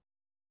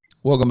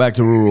Welcome back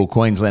to rural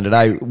Queensland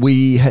today.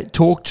 We had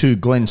talked to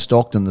Glenn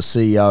Stockton, the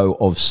CEO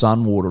of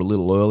Sunwater, a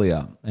little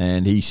earlier,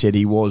 and he said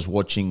he was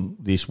watching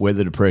this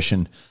weather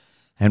depression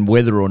and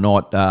whether or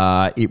not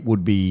it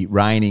would be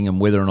raining and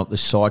whether or not the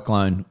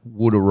cyclone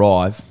would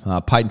arrive.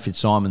 Peyton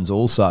Fitzsimon's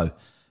also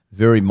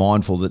very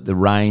mindful that the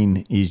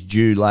rain is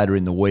due later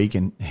in the week,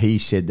 and he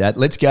said that.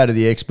 Let's go to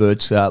the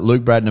experts.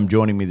 Luke Bradnam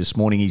joining me this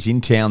morning. He's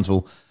in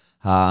Townsville.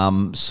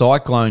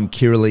 Cyclone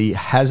Kirrily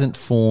hasn't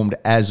formed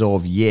as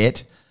of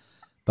yet,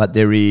 but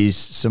there is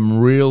some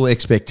real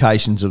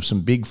expectations of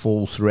some big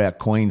falls throughout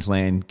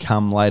Queensland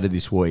come later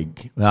this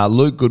week.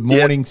 Luke, good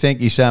morning. Yep.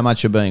 Thank you so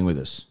much for being with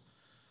us.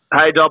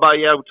 Hey, Dobbo.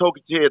 Yeah, we're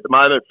talking to you at the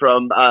moment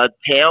from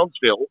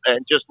Townsville,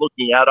 and just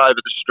looking out over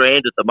the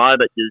Strand at the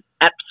moment, there's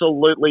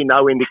absolutely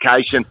no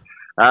indication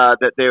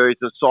that there is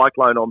a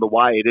cyclone on the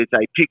way. It is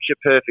a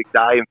picture-perfect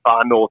day in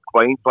far north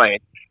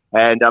Queensland.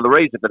 And the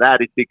reason for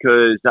that is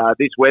because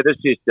this weather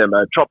system,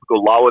 a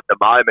tropical low at the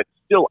moment,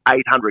 still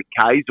 800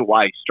 k's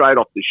away, straight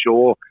off the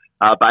shore,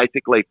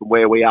 basically from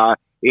where we are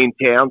in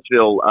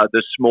Townsville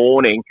this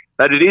morning.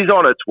 But it is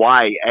on its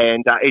way,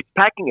 and it's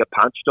packing a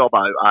punch,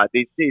 Dobbo.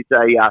 This is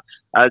a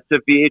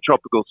severe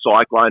tropical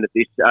cyclone at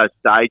this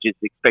stage. It's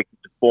expected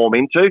to form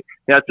into.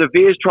 Now,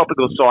 severe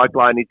tropical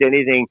cyclone is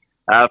anything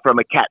from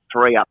a Cat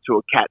 3 up to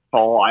a Cat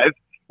 5.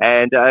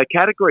 And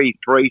Category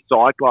 3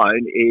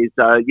 cyclone is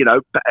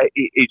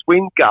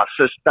wind gusts,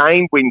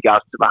 sustained wind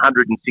gusts of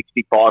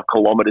 165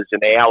 kilometres an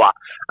hour,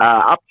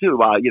 up to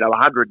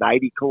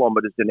 180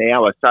 kilometres an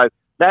hour. So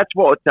that's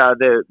what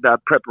the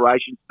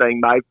preparation's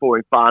being made for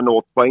in far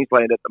north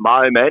Queensland at the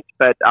moment.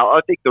 But I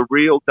think the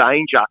real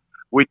danger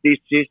with this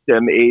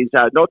system is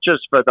not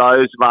just for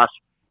those of us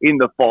in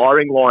the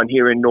firing line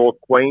here in North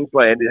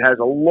Queensland. It has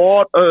a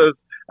lot of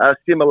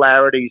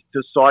similarities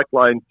to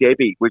Cyclone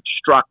Debbie, which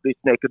struck this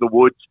neck of the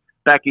woods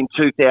back in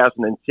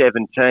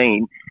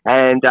 2017,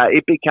 and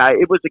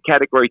it was a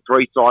Category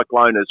 3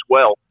 cyclone as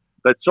well.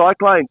 But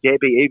Cyclone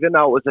Debbie, even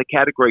though it was a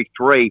Category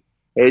 3,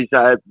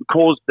 has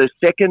caused the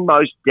second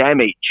most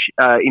damage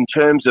in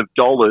terms of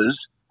dollars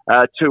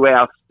to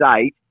our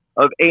state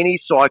of any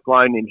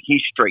cyclone in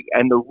history.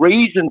 And the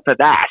reason for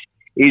that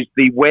is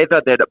the weather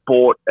that it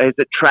brought as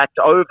it tracked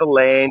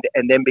overland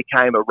and then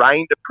became a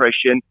rain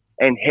depression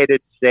and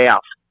headed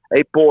south.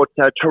 It brought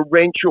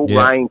torrential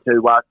rain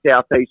to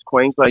southeast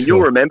Queensland. Sure.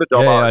 You'll remember,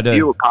 Dom,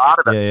 you were part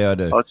of it. Yeah, I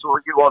do. I saw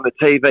you on the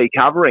TV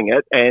covering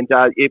it, and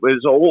it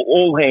was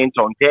all hands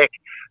on deck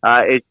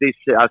as this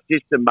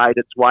system made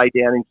its way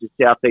down into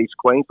southeast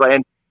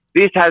Queensland.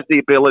 This has the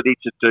ability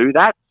to do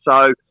that,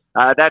 so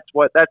that's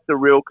the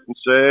real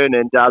concern.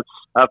 And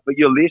for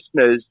your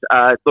listeners,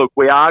 look,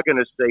 we are going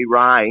to see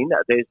rain.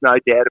 There's no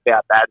doubt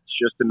about that. It's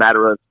just a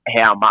matter of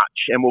how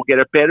much, and we'll get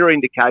a better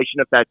indication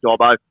of that,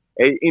 Dobbo,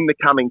 in the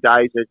coming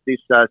days as this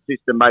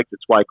system makes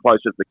its way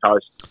closer to the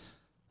coast.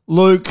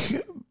 Luke,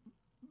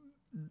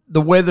 the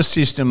weather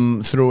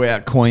system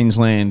throughout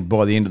Queensland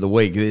by the end of the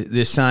week,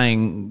 they're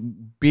saying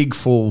big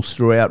falls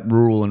throughout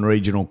rural and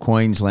regional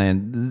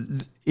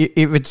Queensland.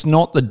 If it's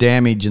not the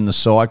damage in the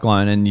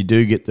cyclone and you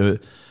do get the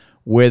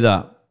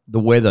weather,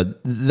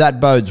 that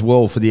bodes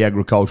well for the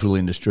agricultural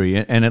industry.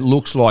 And it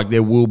looks like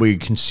there will be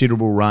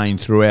considerable rain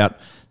throughout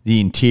the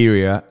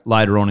interior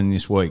later on in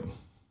this week.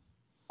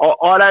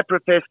 I don't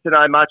profess to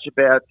know much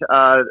about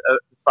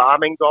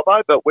farming,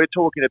 Dobbo, but we're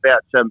talking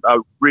about some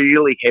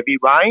really heavy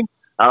rain.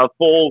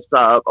 Falls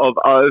of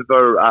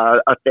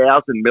over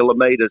 1,000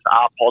 millimetres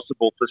are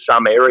possible for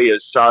some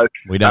areas. So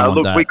we don't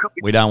want that.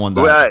 We don't want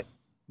that.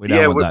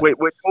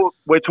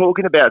 We're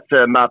talking about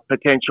some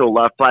potential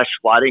flash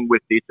flooding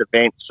with this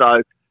event.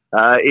 So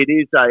it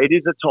is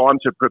a time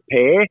to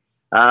prepare.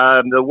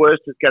 The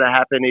worst that's going to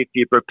happen if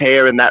you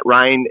prepare and that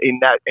rain in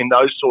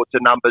those sorts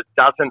of numbers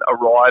doesn't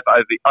arrive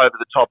over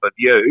the top of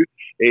you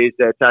is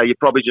that you're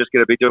probably just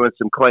going to be doing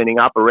some cleaning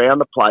up around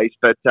the place.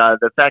 But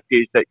the fact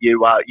is that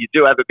you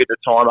do have a bit of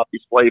time up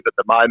your sleeve at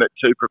the moment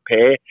to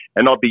prepare,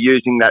 and I'll be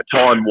using that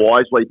time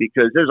wisely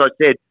because, as I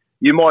said,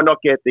 you might not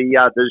get the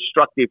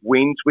destructive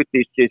winds with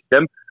this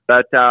system,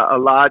 but a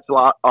large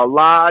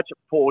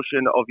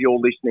portion of your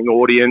listening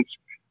audience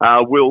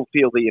will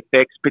feel the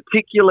effects,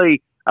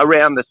 particularly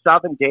around the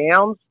Southern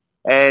Downs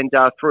and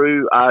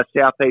through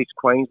southeast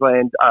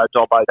Queensland,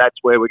 Dobbo. That's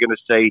where we're going to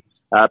see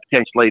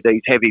potentially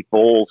these heavy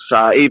falls,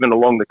 even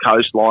along the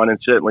coastline and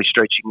certainly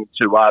stretching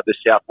into the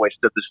southwest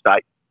of the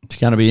state. It's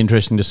going to be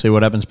interesting to see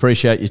what happens.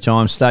 Appreciate your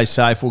time. Stay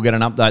safe. We'll get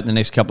an update in the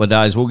next couple of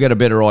days. We'll get a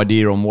better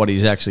idea on what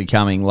is actually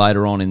coming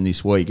later on in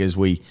this week as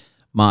we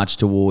march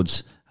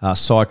towards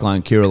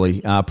Cyclone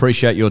Kirrily.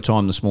 Appreciate your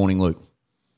time this morning, Luke.